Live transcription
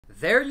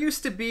There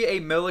used to be a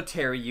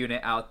military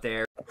unit out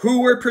there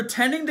who were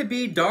pretending to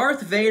be Darth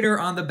Vader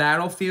on the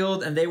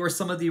battlefield, and they were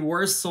some of the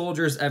worst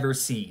soldiers ever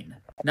seen.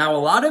 Now, a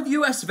lot of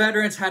US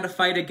veterans had to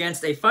fight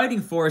against a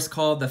fighting force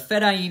called the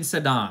Fedayeen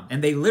Saddam,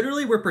 and they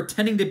literally were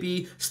pretending to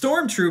be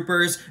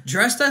stormtroopers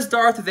dressed as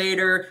Darth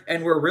Vader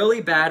and were really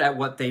bad at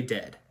what they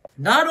did.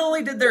 Not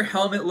only did their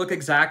helmet look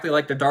exactly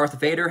like the Darth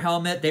Vader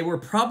helmet, they were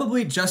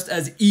probably just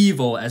as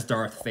evil as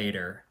Darth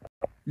Vader.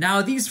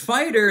 Now, these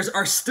fighters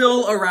are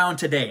still around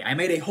today. I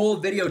made a whole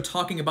video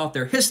talking about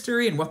their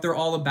history and what they're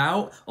all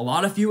about. A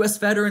lot of US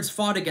veterans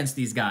fought against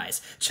these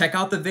guys. Check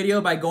out the video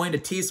by going to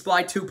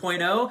T-SPLY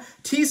 2.0.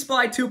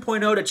 T-SPLY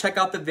 2.0 to check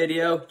out the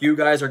video. You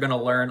guys are going to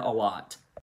learn a lot.